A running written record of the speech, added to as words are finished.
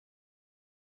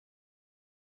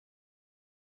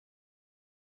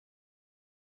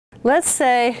let's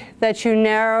say that you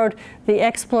narrowed the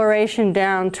exploration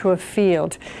down to a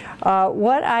field.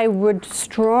 What I would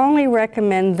strongly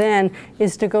recommend then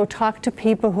is to go talk to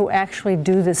people who actually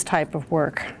do this type of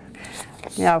work.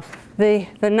 Now, the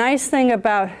nice thing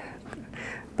about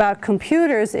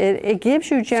computers, it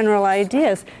gives you general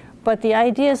ideas, but the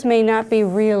ideas may not be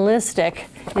realistic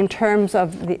in terms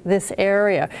of this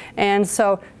area. And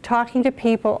so talking to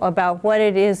people about what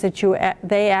it is that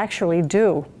they actually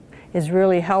do is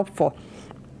really helpful.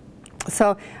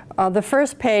 So the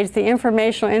first page, the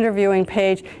informational interviewing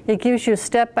page, it gives you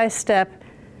step-by-step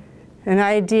an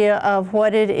idea of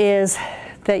what it is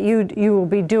that you will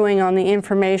be doing on the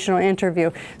informational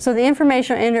interview. So the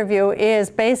informational interview is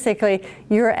basically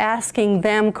you're asking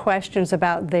them questions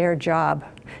about their job.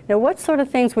 Now, what sort of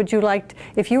things would you like,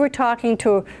 if you were talking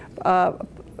to,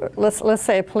 let's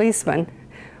say a policeman,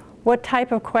 what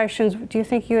type of questions do you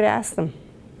think you'd ask them?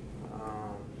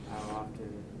 How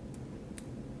often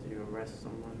do you arrest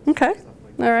someone? Okay, Stuff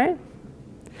like that.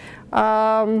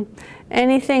 All right.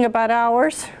 Anything about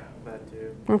hours? That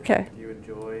too. Okay. Do you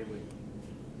enjoy with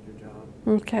your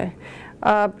job? Okay.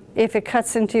 If it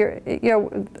cuts into your,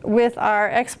 with our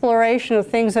exploration of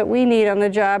things that we need on the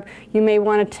job, you may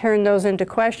want to turn those into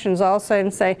questions also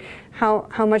and say, how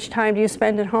much time do you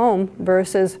spend at home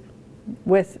versus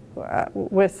with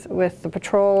the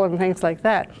patrol and things like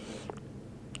that.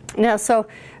 Now, so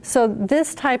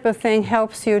this type of thing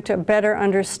helps you to better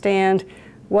understand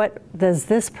what does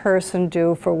this person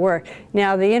do for work.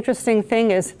 Now, the interesting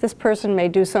thing is this person may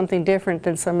do something different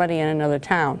than somebody in another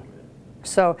town.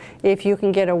 So if you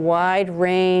can get a wide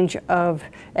range of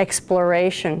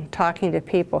exploration talking to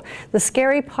people. The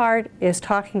scary part is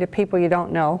talking to people you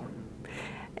don't know.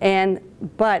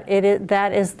 But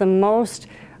that is the most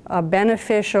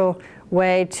beneficial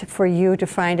way for you to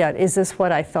find out, is this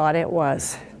what I thought it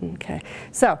was? Okay.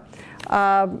 So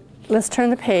let's turn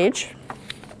the page.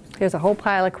 Here's a whole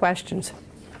pile of questions.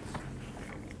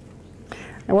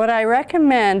 And what I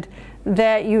recommend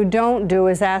that you don't do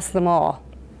is ask them all.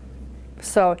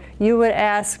 So you would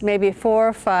ask maybe 4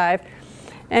 or 5.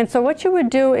 And so what you would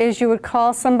do is you would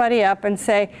call somebody up and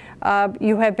say,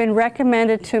 you have been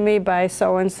recommended to me by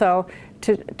so-and-so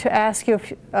to ask you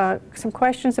some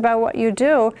questions about what you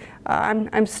do.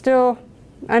 I'm still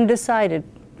undecided.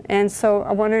 And so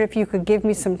I wondered if you could give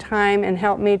me some time and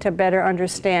help me to better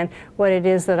understand what it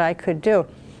is that I could do.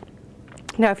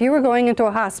 Now, if you were going into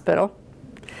a hospital,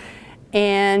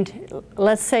 and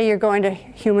let's say you're going to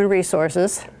human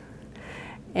resources,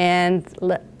 and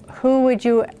who would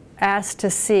you ask to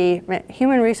see?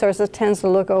 Human resources tends to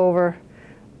look over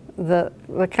the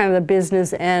kind of the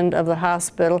business end of the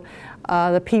hospital,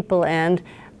 the people end.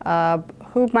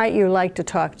 Who might you like to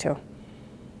talk to?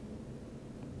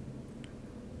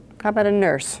 How about a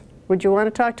nurse? Would you want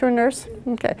to talk to a nurse?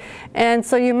 Okay. And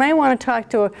so you may want to talk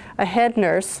to a head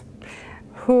nurse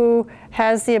who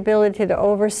has the ability to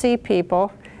oversee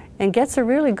people and gets a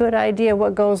really good idea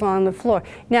what goes on the floor.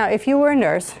 Now, if you were a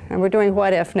nurse, and we're doing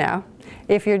what if now,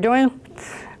 if you're going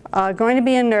to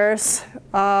be a nurse,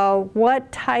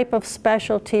 what type of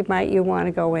specialty might you want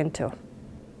to go into?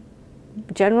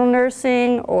 General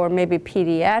nursing or maybe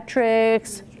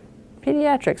pediatrics?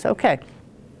 Pediatrics, okay.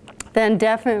 Then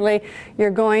definitely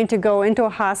you're going to go into a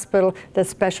hospital that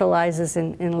specializes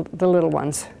in the little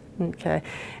ones. Okay.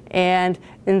 And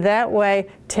in that way,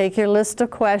 take your list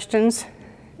of questions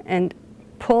and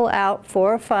pull out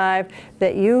 4 or 5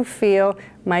 that you feel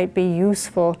might be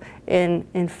useful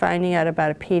in finding out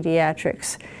about a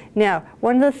pediatrics. Now,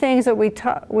 one of the things that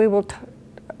we will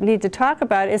need to talk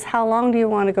about is how long do you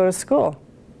want to go to school?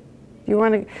 Do you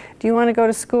want to go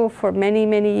to school for many,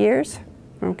 many years?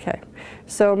 Okay.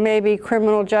 So maybe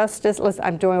criminal justice,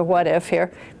 I'm doing a what if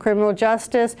here. Criminal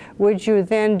justice, would you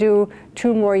then do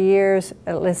 2 more years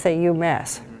at, let's say,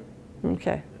 UMass?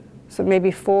 Okay. So maybe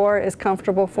 4 is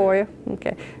comfortable for you?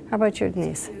 Okay. How about your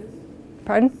niece?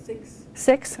 Pardon? 6.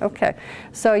 6? Okay.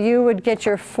 So you would get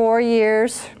your 4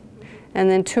 years and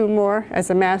then 2 more as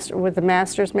a master, with the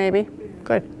master's maybe?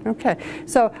 Good. Okay.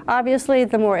 So obviously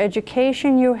the more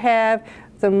education you have,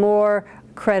 the more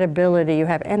credibility you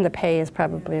have, and the pay is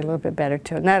probably a little bit better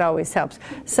too, and that always helps.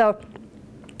 So,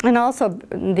 and also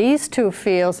these 2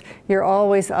 fields, you're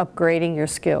always upgrading your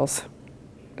skills.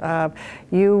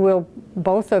 You will,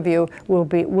 both of you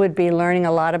would be learning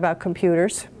a lot about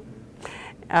computers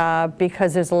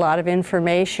because there's a lot of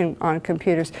information on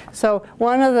computers. So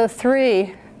one of the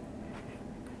 3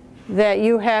 that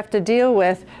you have to deal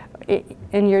with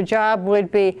in your job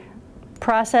would be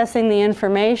processing the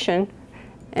information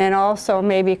and also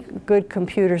maybe good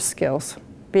computer skills.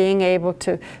 being able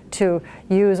to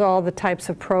use all the types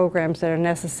of programs that are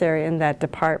necessary in that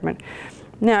department.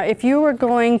 Now, if you were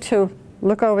going to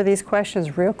look over these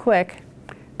questions real quick,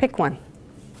 pick one.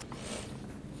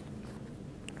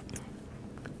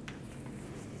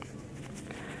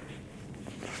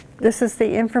 This is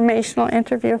the informational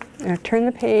interview. Now turn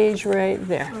the page right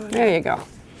there. There you go.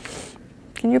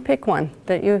 Can you pick one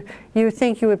that you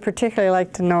think you would particularly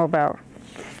like to know about?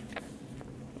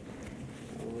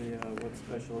 What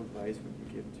special advice would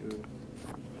you give to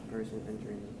a person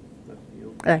entering the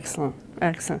field? Excellent,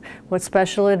 excellent. What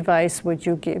special advice would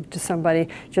you give to somebody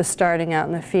just starting out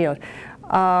in the field?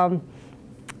 And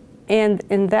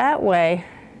in that way,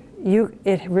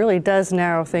 it really does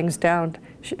narrow things down.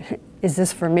 Is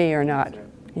this for me or not?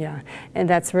 Yeah, and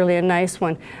that's really a nice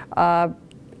one.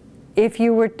 If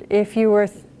you were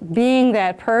being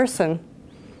that person,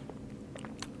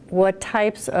 what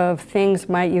types of things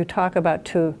might you talk about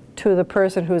to the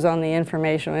person who's on the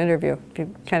informational interview? If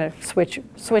you kind of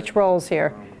switch roles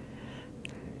here.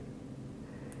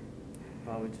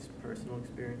 Probably just personal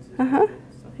experiences.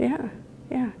 Yeah,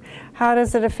 yeah. How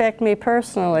does it affect me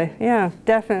personally? Yeah,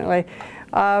 definitely.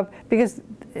 Because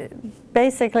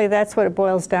basically that's what it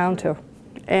boils down to.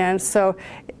 And so,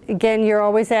 again, you're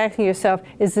always asking yourself,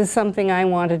 is this something I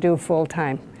want to do full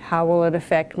time? How will it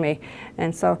affect me?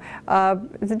 And so,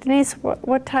 Denise,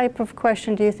 what type of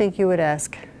question do you think you would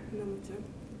ask? Number 2.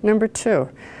 Number 2.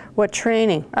 What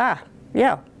training?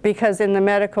 Yeah, because in the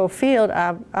medical field,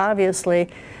 obviously,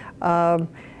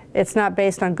 it's not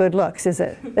based on good looks, is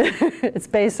it? It's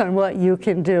based on what you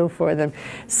can do for them.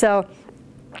 So,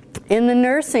 in the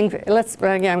nursing,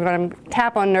 again, I'm going to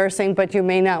tap on nursing, but you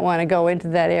may not want to go into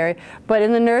that area. But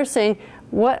in the nursing,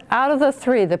 what out of the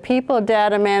 3, the people,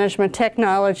 data management,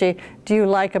 technology, do you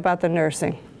like about the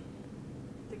nursing?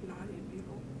 Technology and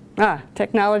people.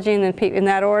 Technology and then people, in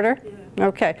that order? Yeah.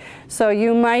 Okay. So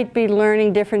you might be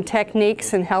learning different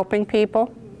techniques and helping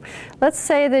people. Let's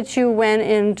say that you went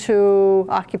into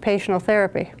occupational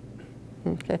therapy.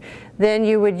 Okay. Then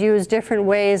you would use different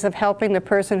ways of helping the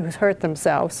person who's hurt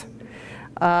themselves.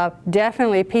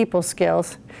 Definitely people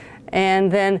skills.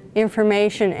 And then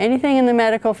information, anything in the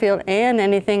medical field and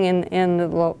anything in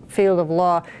the field of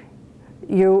law,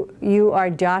 you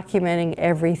are documenting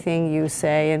everything you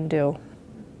say and do.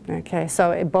 Okay,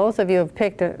 so both of you have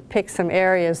picked some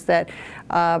areas that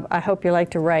I hope you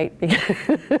like to write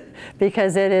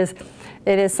because it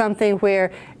is something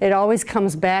where it always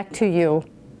comes back to you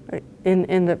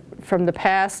from the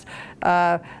past.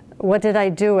 What did I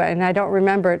do? And I don't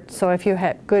remember it. So if you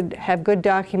have good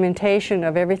documentation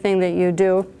of everything that you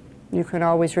do, you can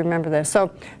always remember this.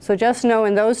 So just know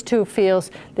in those 2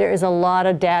 fields there is a lot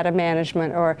of data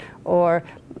management or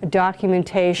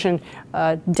documentation.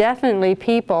 Definitely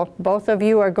people. Both of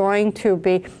you are going to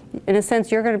be, in a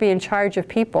sense, you're going to be in charge of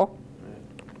people.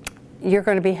 You're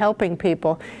going to be helping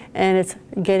people, and it's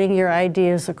getting your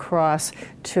ideas across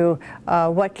to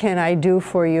what can I do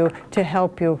for you to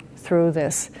help you through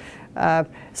this.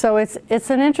 So it's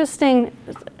an interesting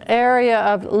area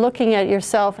of looking at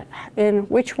yourself in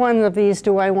which one of these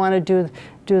do I want to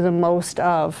do the most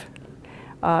of.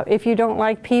 If you don't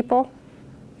like people,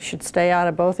 you should stay out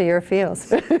of both of your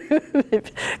fields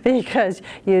because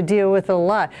you deal with a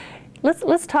lot.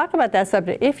 Let's talk about that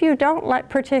subject. If you don't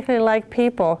particularly like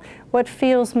people, what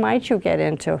fields might you get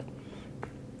into?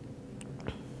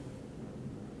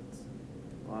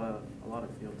 A lot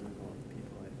of fields involve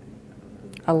people, I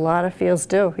think. A lot of fields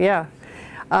do, yeah.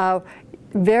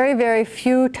 Very, very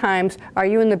few times are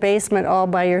you in the basement all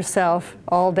by yourself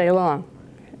all day long.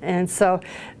 And so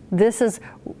this is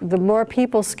the more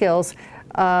people skills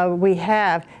we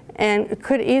have. And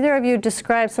could either of you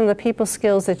describe some of the people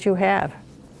skills that you have?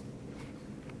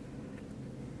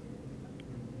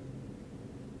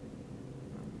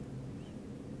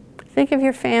 Think of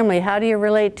your family. How do you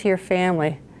relate to your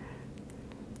family?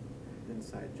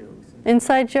 Inside jokes.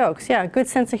 Inside jokes, yeah. Good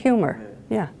sense of humor.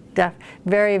 Yeah,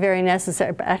 very, very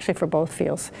necessary, actually for both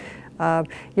fields.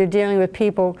 You're dealing with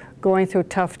people going through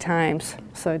tough times,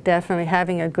 so definitely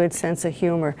having a good sense of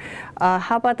humor.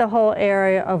 How about the whole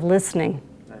area of listening?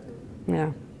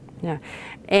 Yeah, yeah.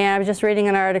 And I was just reading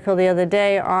an article the other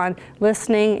day on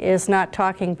listening is not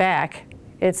talking back.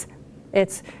 It's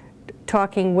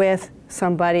talking with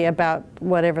somebody about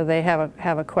whatever they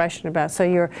have a question about. So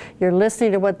you're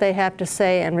listening to what they have to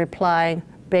say and replying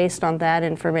based on that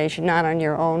information, not on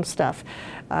your own stuff.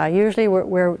 Usually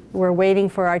we're waiting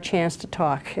for our chance to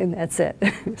talk, and that's it.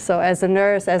 So as a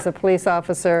nurse, as a police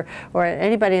officer, or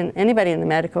anybody in the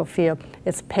medical field,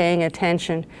 it's paying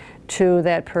attention to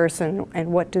that person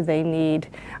and what do they need.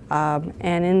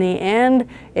 And in the end,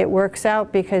 it works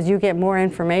out because you get more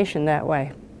information that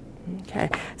way. Okay,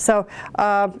 so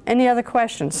any other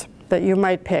questions that you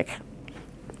might pick?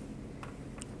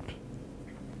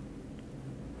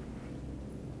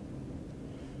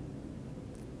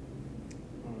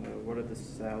 What are the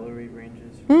salary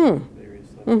ranges for various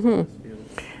levels in this field?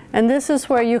 And this is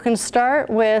where you can start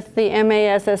with the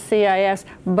MASSCIS,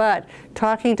 but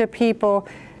talking to people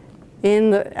in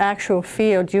the actual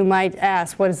field, you might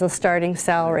ask, what is the starting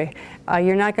salary?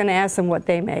 You're not going to ask them what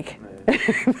they make.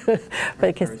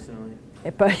 Personally.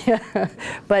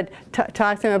 But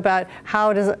talk to them about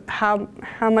how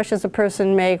much does a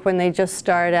person make when they just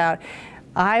start out.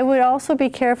 I would also be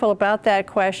careful about that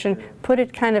question. Put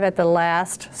it kind of at the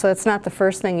last, so it's not the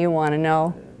first thing you want to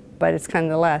know, but it's kind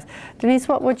of the last. Denise,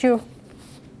 what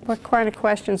kind of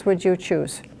questions would you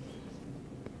choose?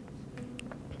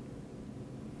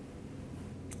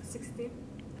 16.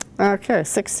 Okay,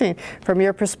 16. From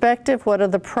your perspective, what are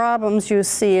the problems you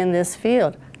see in this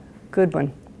field? Good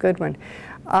one, good one.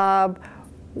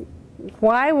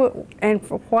 Why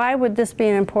would this be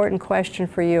an important question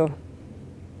for you?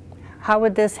 How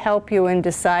would this help you in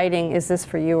deciding, is this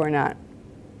for you or not?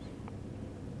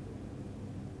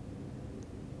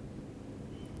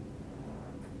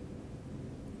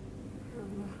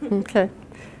 Okay.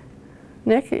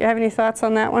 Nick, you have any thoughts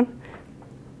on that one?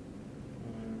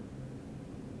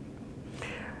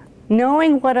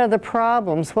 Knowing what are the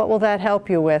problems, what will that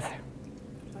help you with?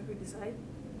 How we decide?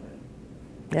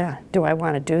 Yeah, do I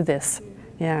want to do this?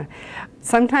 Yeah.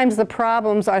 Sometimes the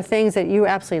problems are things that you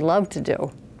absolutely love to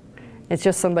do. It's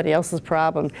just somebody else's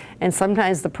problem. And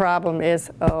sometimes the problem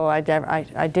is, oh, I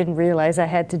didn't realize I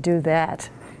had to do that.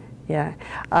 Yeah.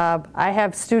 I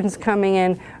have students coming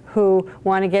in who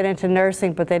want to get into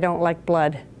nursing, but they don't like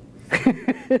blood.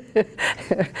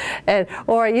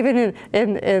 Or even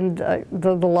in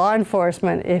the law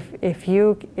enforcement, if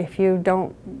you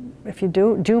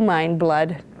do mind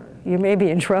blood, you may be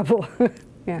in trouble.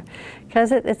 Yeah,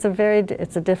 because it's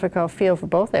a difficult field for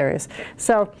both areas.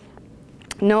 So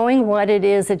knowing what it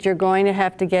is that you're going to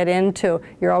have to get into,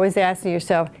 you're always asking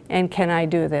yourself, and can I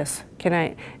do this?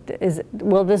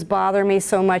 Will this bother me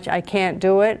so much I can't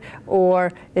do it?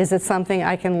 Or is it something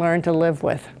I can learn to live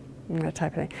with? That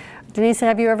type of thing. Denise,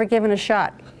 have you ever given a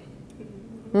shot?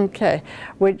 Okay.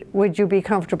 Would you be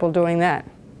comfortable doing that?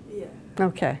 Yeah.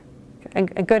 Okay.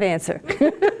 A good answer.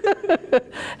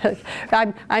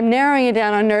 I'm narrowing it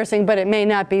down on nursing, but it may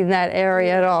not be in that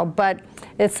area at all. But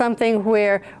it's something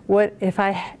where if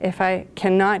I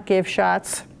cannot give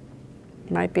shots,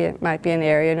 might be an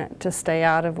area to stay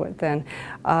out of it then.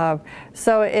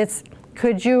 So it's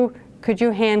could you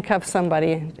handcuff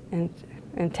somebody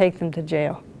and take them to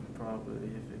jail? Probably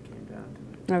if it came down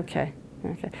to it. Okay.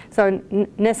 Okay. So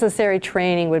necessary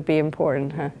training would be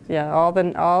important, huh? Yeah, all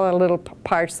the little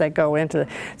parts that go into it.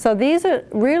 So these are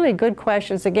really good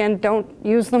questions. Again, don't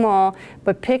use them all,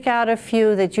 but pick out a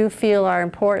few that you feel are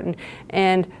important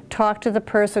and talk to the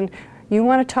person. You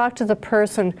want to talk to the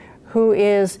person who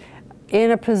is in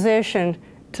a position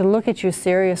to look at you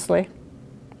seriously.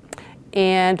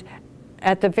 And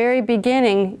at the very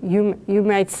beginning, you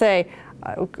might say,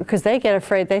 because they get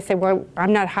afraid, they say, well,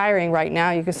 I'm not hiring right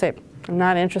now. You can say, I'm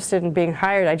not interested in being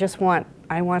hired.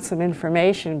 I want some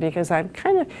information because I'm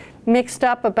kind of mixed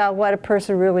up about what a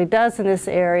person really does in this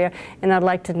area, and I'd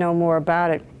like to know more about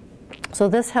it. So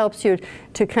this helps you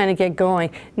to kind of get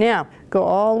going. Now, go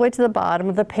all the way to the bottom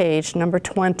of the page, number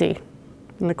 20.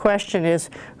 And the question is,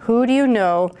 who do you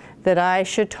know that I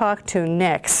should talk to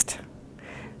next?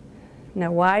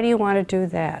 Now, why do you want to do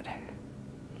that?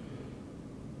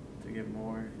 To get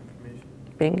more information.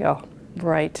 Bingo.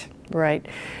 Right, right.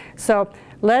 So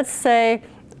let's say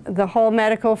the whole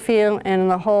medical field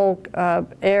and the whole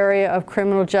area of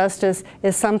criminal justice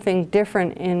is something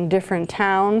different in different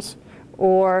towns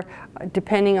or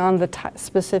depending on the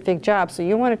specific job. So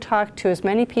you want to talk to as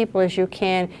many people as you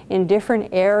can in different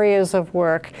areas of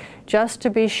work just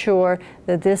to be sure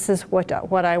that this is what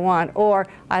I want. Or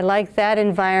I like that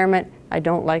environment, I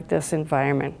don't like this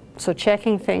environment. So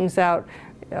checking things out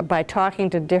by talking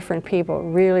to different people,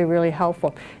 really, really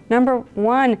helpful. Number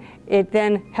one, it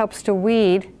then helps to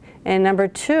weed, and number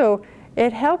two,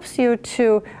 it helps you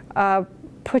to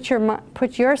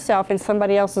put yourself in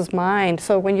somebody else's mind.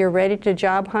 So when you're ready to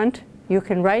job hunt, you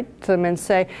can write to them and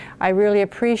say, I really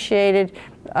appreciated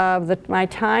my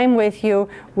time with you.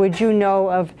 Would you know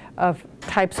of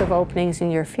types of openings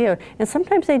in your field? And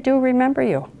sometimes they do remember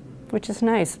you, which is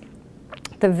nice.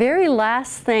 The very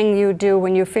last thing you do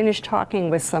when you finish talking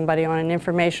with somebody on an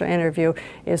informational interview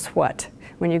is what?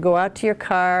 When you go out to your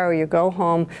car or you go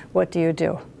home, what do you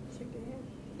do? Shake their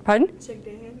hand. Pardon? Shake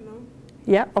their hand, no?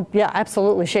 Yeah, oh, yeah,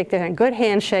 absolutely. Shake their hand. Good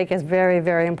handshake is very,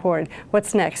 very important.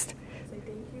 What's next? Say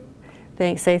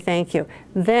thank you. Say thank you.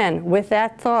 Then, with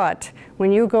that thought,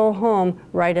 when you go home,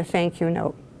 write a thank you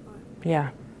note.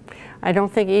 Yeah. I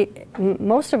don't think,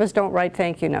 most of us don't write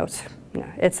thank you notes. No,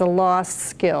 it's a lost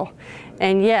skill.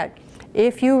 And yet,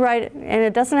 if you write, and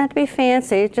it doesn't have to be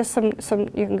fancy, just some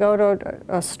you can go to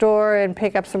a store and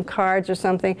pick up some cards or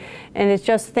something, and it's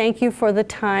just thank you for the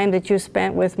time that you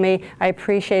spent with me. I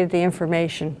appreciated the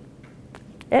information.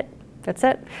 That's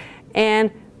it.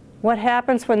 And what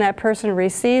happens when that person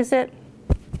receives it?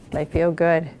 They feel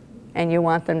good. And you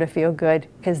want them to feel good,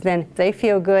 because then if they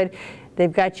feel good,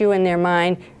 they've got you in their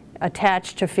mind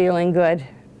attached to feeling good.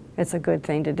 It's a good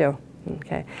thing to do.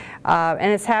 Okay,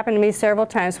 and it's happened to me several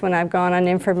times when I've gone on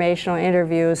informational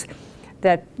interviews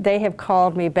that they have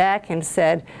called me back and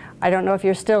said, I don't know if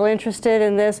you're still interested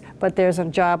in this, but there's a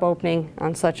job opening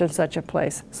on such and such a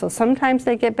place. So sometimes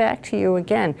they get back to you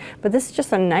again. But this is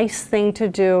just a nice thing to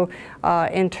do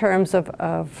in terms of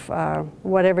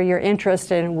whatever you're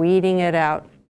interested in, weeding it out.